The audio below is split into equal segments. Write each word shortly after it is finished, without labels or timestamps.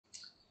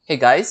Hey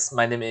guys,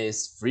 my name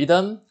is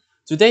Freedom.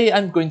 Today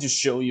I'm going to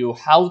show you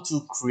how to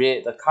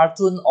create a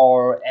cartoon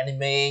or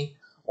anime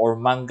or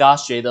manga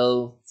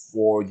shader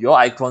for your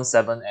iClone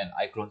 7 and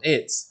iClone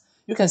 8.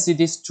 You can see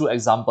these two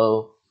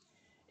examples.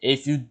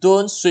 If you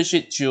don't switch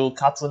it to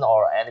cartoon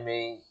or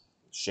anime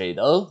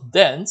shader,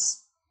 then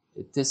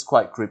it is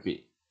quite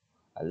creepy.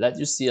 I'll let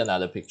you see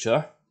another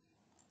picture.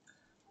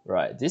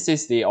 Right, this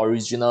is the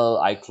original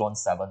iClone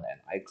 7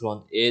 and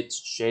iClone 8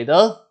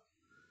 shader.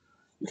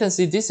 You can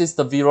see this is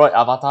the Vroid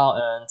avatar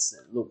and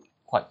it look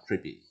quite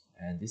creepy.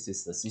 And this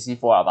is the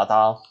CC4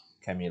 avatar,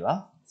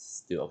 Camilla,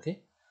 still okay.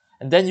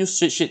 And then you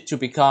switch it to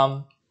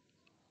become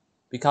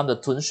the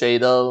toon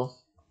shader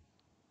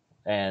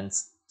and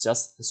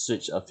just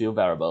switch a few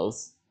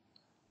variables.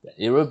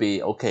 It will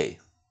be okay.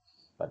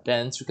 But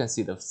then you can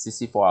see the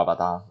CC4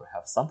 avatar will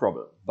have some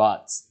problem.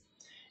 But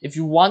if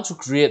you want to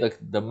create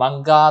the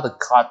manga, the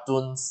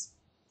cartoons,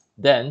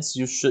 then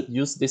you should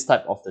use this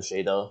type of the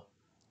shader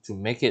to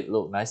make it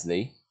look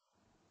nicely.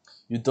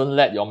 You don't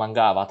let your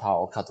manga avatar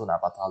or cartoon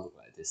avatar look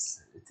like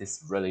this. It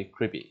is really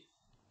creepy.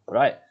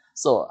 Alright,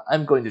 so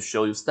I'm going to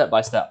show you step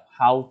by step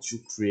how to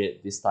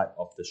create this type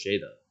of the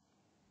shader.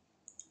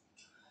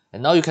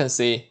 And now you can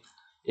see,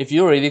 if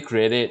you already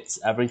create it,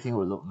 everything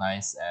will look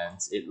nice and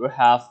it will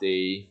have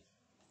the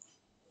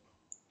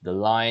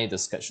line, the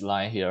sketch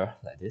line here,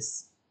 like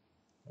this.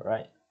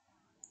 Alright.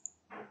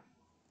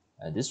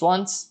 And this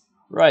one,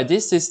 right,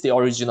 this is the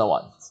original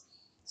one.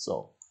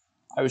 So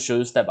I will show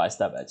you step by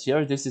step. At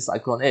here, this is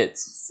iClone 8,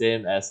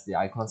 same as the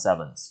iClone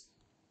 7.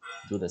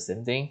 Do the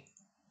same thing.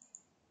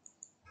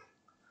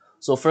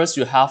 So first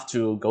you have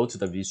to go to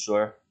the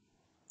visual,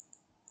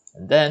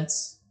 and then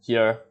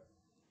here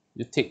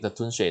you take the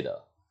toon shader.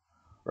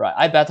 Right,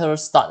 I better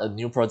start a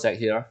new project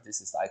here. This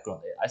is iClone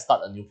 8. I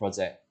start a new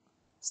project.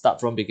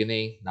 Start from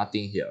beginning,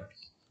 nothing here.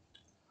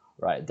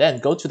 Right, then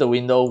go to the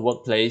window,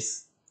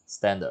 workplace,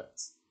 standard.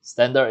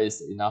 Standard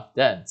is enough.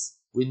 Then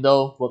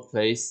window,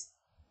 workplace,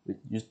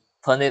 you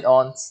turn it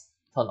on,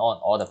 turn on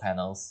all the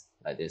panels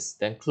like this.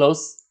 Then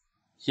close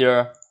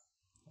here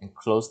and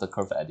close the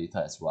curve editor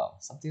as well.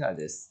 Something like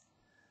this.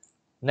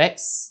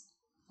 Next,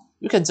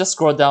 you can just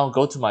scroll down,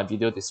 go to my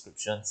video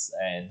descriptions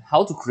and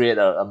how to create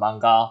a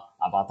manga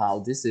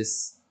avatar. This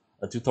is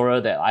a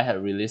tutorial that I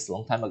had released a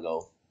long time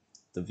ago,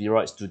 the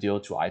Vroid Studio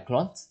to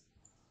iClone.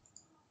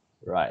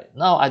 Right,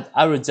 now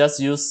I will just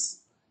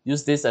use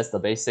this as the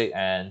basic,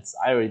 and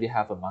I already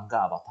have a manga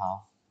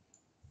avatar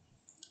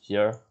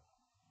here,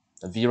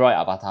 the Vroid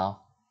avatar.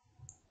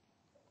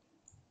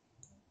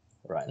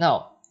 Right,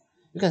 now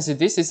you can see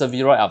this is a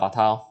Vroid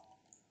avatar,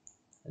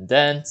 and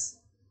then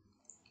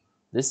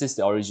this is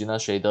the original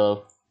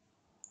shader.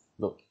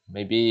 Look,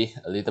 maybe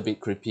a little bit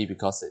creepy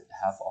because it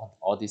have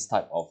all this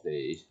type of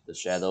the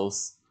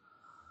shadows.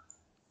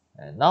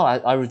 And now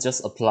I will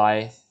just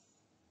apply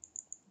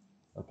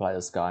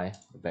the sky,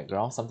 the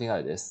background, something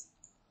like this.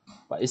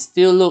 But it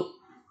still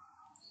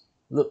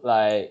look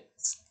like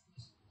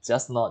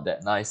just not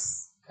that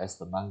nice as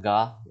the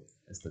manga,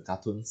 as the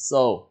cartoon.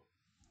 So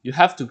you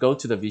have to go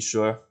to the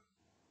visual,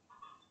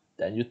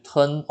 then you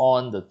turn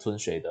on the toon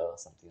shader,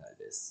 something like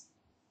this.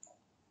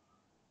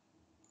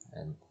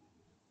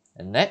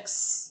 And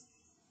next,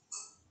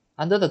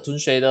 under the toon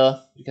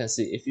shader, you can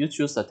see if you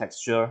choose the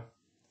texture,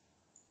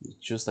 you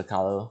choose the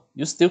color,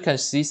 you still can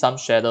see some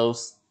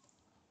shadows.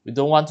 We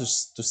don't want to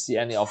see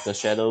any of the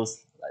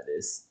shadows like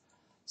this.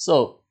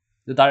 So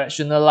the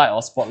directional light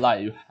or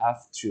spotlight, you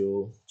have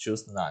to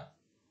choose none.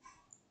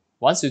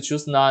 Once you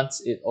choose none,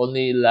 it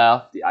only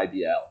left the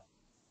IBL.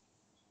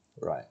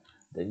 Right,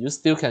 then you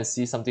still can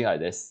see something like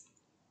this.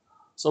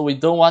 So we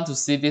don't want to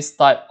see this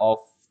type of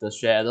the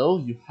shadow.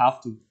 You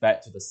have to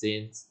back to the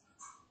scenes,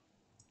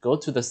 go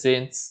to the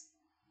scenes,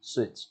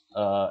 switch,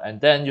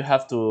 and then you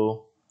have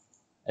to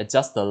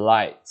adjust the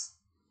light.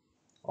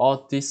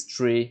 All these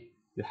three,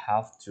 you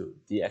have to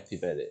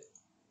deactivate it.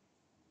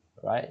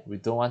 Right, we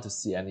don't want to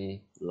see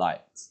any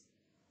light.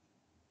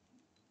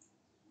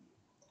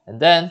 And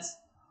then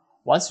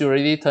once you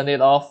already turn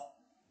it off,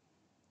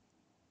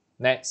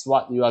 next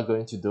what you are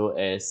going to do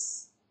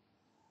is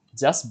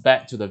just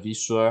back to the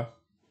visual.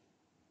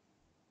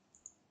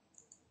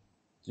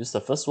 Use the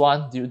first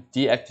one, you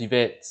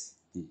deactivate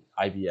the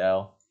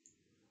IBL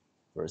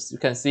first. You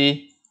can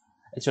see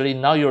actually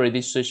now you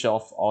already switch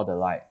off all the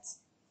lights.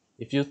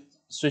 If you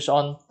switch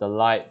on the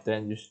light,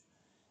 then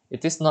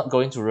it is not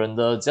going to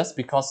render just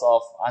because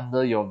of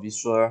under your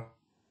visual,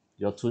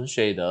 your toon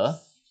shader,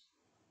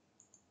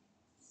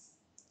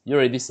 you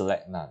already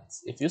select none.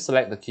 If you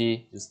select the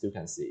key, you still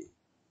can see.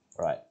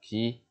 Right,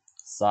 key,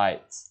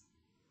 side,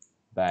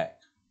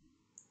 back.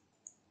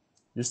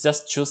 You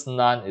just choose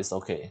none is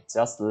okay.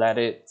 Just let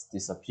it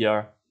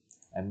disappear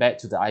and back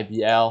to the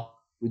IBL.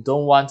 We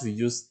don't want to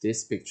use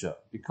this picture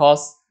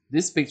because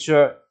this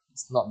picture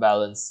is not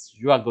balanced.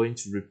 You are going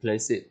to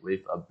replace it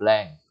with a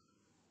blank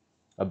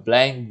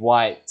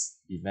white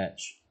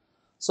image.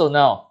 So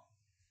now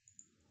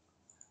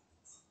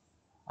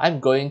I'm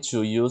going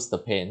to use the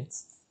paint.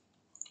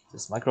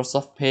 This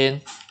Microsoft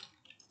Paint.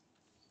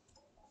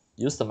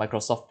 Use the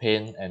Microsoft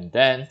Paint and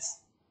then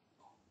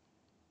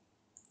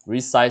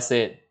resize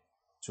it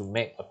to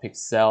make a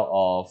pixel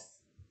of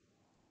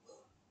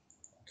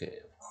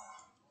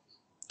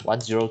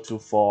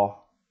 1024,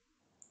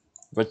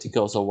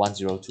 vertical also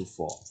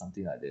 1024,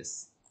 something like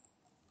this.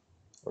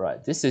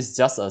 Right, this is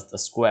just a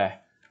square.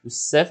 You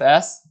save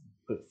as,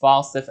 click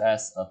file, save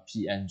as a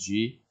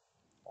PNG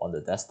on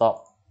the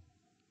desktop.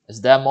 As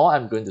demo,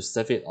 I'm going to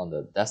save it on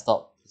the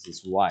desktop. This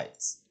is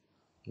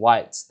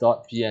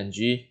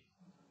white.png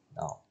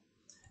now.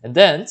 And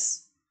then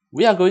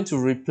we are going to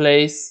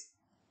replace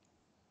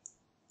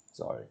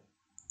the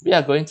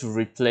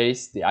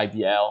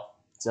IBL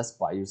just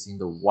by using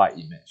the white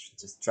image.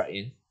 Just drag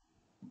in.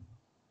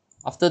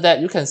 After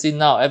that, you can see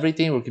now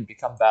everything will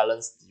become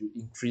balanced. You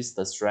increase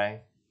the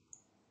strength.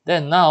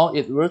 Then now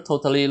it will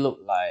totally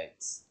look like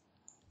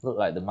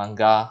the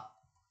manga.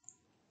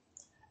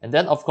 And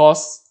then of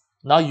course,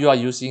 now you are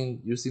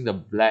using the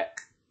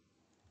black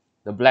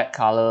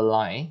color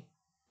line.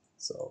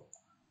 So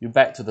you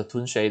back to the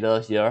toon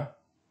shader here.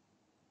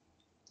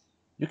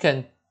 You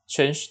can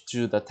change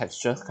to the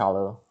texture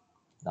color.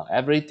 Now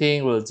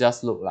everything will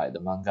just look like the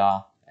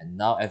manga, and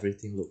now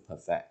everything look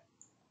perfect.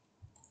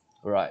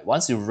 Alright,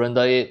 once you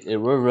render it, it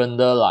will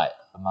render like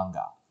a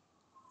manga.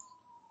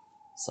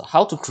 So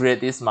how to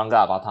create this manga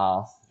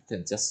avatar? You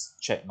can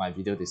just check my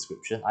video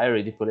description. I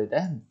already put it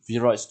there.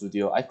 Vroid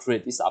Studio. I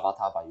create this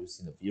avatar by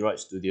using the Vroid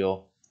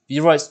Studio.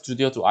 Vroid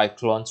Studio to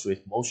iClone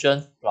with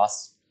motion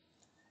plus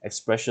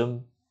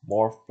expression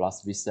morph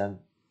plus Viseme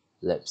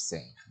Lip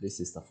Sync. This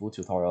is the full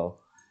tutorial.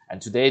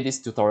 And today, this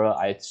tutorial,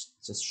 I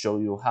just show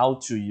you how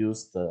to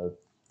use the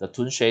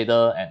toon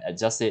shader and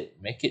adjust it,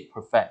 make it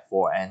perfect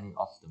for any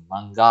of the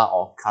manga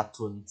or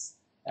cartoons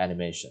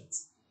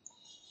animations.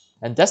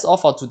 And that's all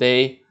for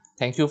today.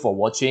 Thank you for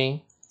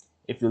watching.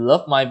 If you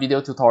love my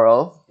video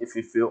tutorial, if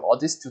you feel all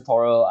these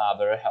tutorials are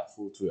very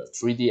helpful to your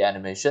 3D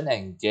animation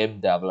and game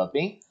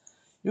developing,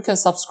 you can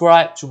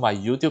subscribe to my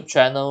YouTube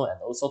channel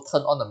and also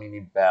turn on the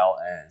mini bell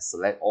and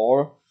select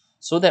all,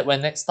 so that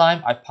when next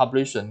time I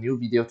publish a new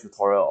video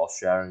tutorial or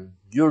sharing,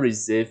 you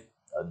receive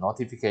a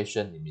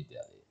notification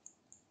immediately.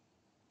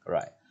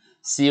 Alright,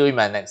 see you in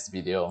my next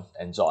video.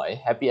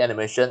 Enjoy. Happy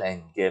animation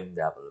and game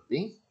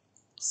developing.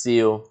 See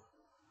you.